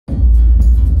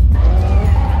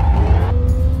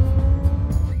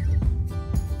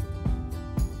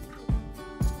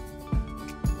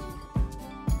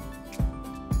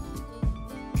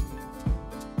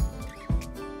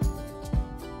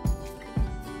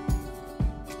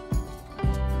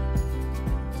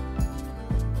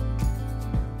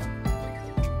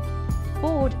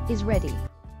is ready.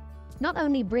 Not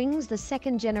only brings the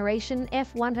second generation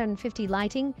F150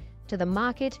 lighting to the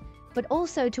market, but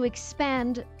also to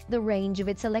expand the range of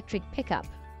its electric pickup.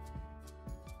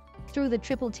 Through the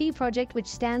Triple T project, which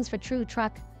stands for True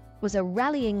Truck, was a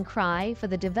rallying cry for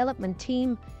the development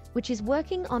team which is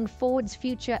working on Ford's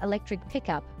future electric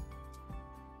pickup.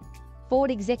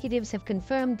 Ford executives have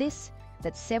confirmed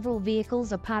that several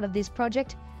vehicles, a part of this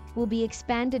project, will be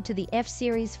expanded to the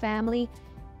F-Series family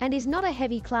and is not a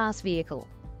heavy-class vehicle.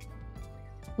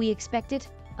 We expect it,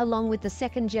 along with the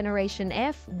second-generation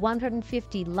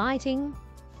F-150 lighting.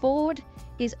 Ford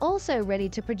is also ready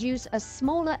to produce a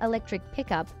smaller electric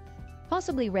pickup,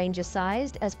 possibly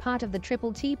Ranger-sized, as part of the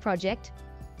Triple T project.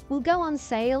 Will go on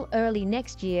sale early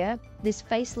next year. This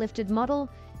facelifted model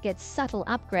gets subtle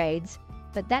upgrades,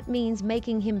 but that means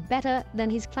making him better than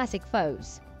his classic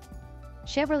foes.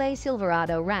 Chevrolet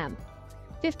Silverado Ram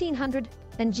 1500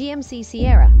 and GMC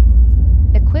Sierra,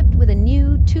 equipped with a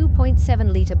new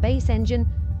 2.7-liter base engine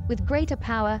with greater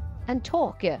power and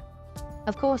torque.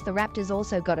 Of course, the Raptor's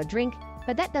also got a drink,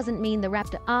 but that doesn't mean the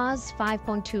Raptor R's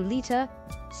 5.2-liter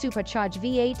supercharged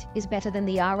V8 is better than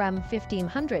the Ram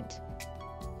 1500.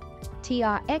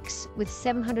 TRX with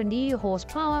 700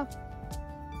 horsepower.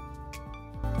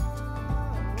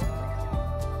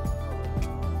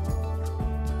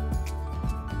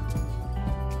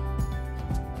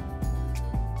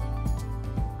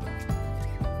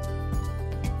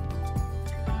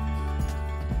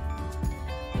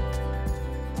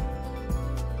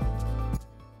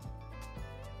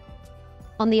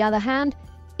 On the other hand,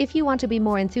 if you want to be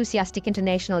more enthusiastic,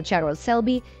 International Charoel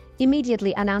Selby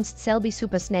immediately announced Shelby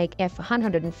Super Snake F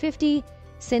 150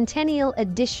 Centennial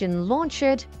Edition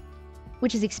launched,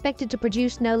 which is expected to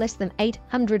produce no less than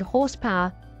 800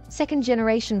 horsepower.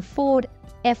 Second-generation Ford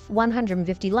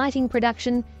F-150 lighting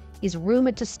production is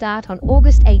rumored to start on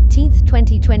August 18,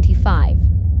 2025.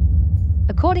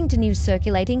 According to news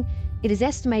circulating, it is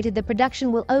estimated the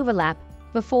production will overlap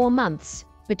for 4 months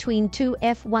between two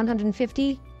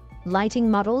F-150 lighting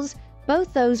models,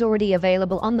 both those already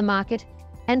available on the market,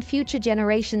 and future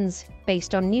generations,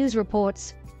 based on news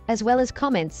reports, as well as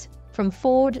comments from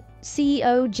Ford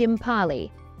CEO Jim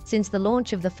Farley since the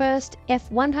launch of the first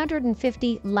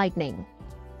F-150 Lightning.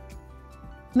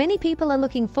 Many people are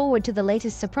looking forward to the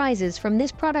latest surprises from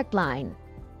this product line.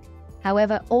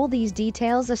 However, all these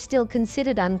details are still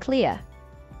considered unclear.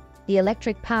 The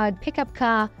electric-powered pickup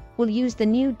car will use the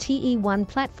new TE1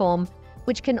 platform,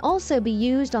 which can also be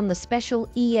used on the special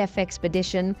EF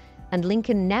Expedition and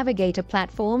Lincoln Navigator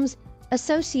platforms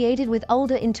associated with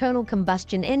older internal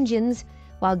combustion engines.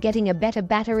 While getting a better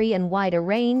battery and wider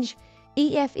range,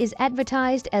 EF is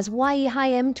advertised as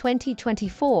YEHIM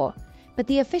 2024, but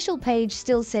the official page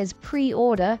still says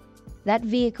pre-order. That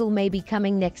vehicle may be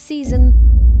coming next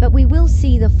season, but we will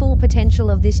see the full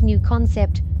potential of this new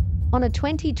concept on a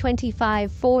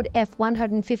 2025 Ford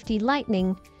F-150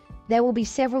 Lightning. There will be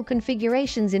several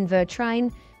configurations in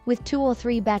Vertrine, with 2 or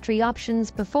 3 battery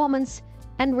options, performance,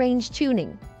 and range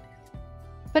tuning.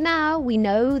 For now, we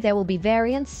know there will be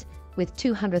variants with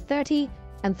 230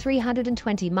 and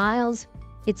 320 miles.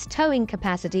 Its towing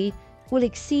capacity will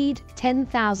exceed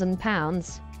 10,000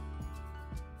 pounds.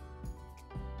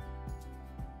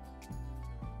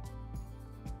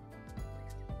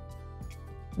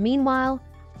 Meanwhile,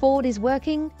 Ford is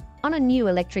working on a new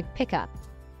electric pickup.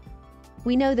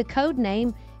 We know the code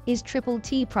name is Triple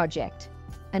T Project,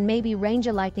 and maybe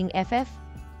Ranger Lightning FF.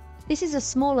 This is a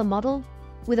smaller model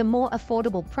with a more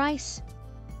affordable price,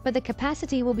 but the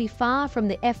capacity will be far from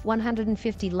the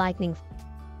F-150 Lightning.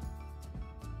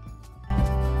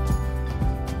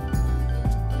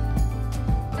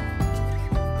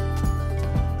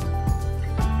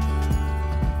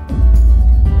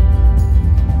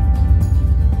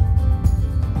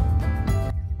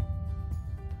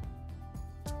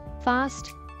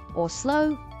 Fast or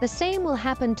slow, the same will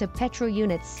happen to petrol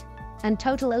units, and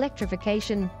total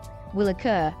electrification will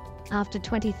occur after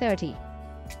 2030.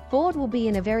 Ford will be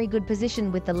in a very good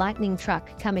position with the Lightning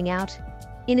truck coming out.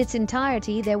 In its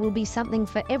entirety, there will be something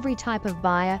for every type of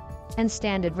buyer, and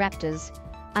standard Raptors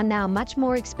are now much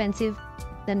more expensive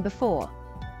than before.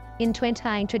 In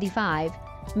 2025,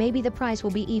 maybe the price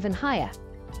will be even higher.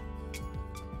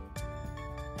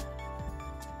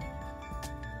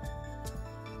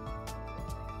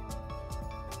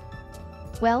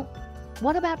 Well,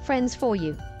 what about friends for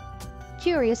you?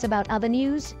 Curious about other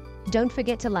news? Don't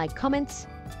forget to like, comments,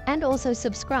 and also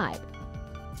subscribe.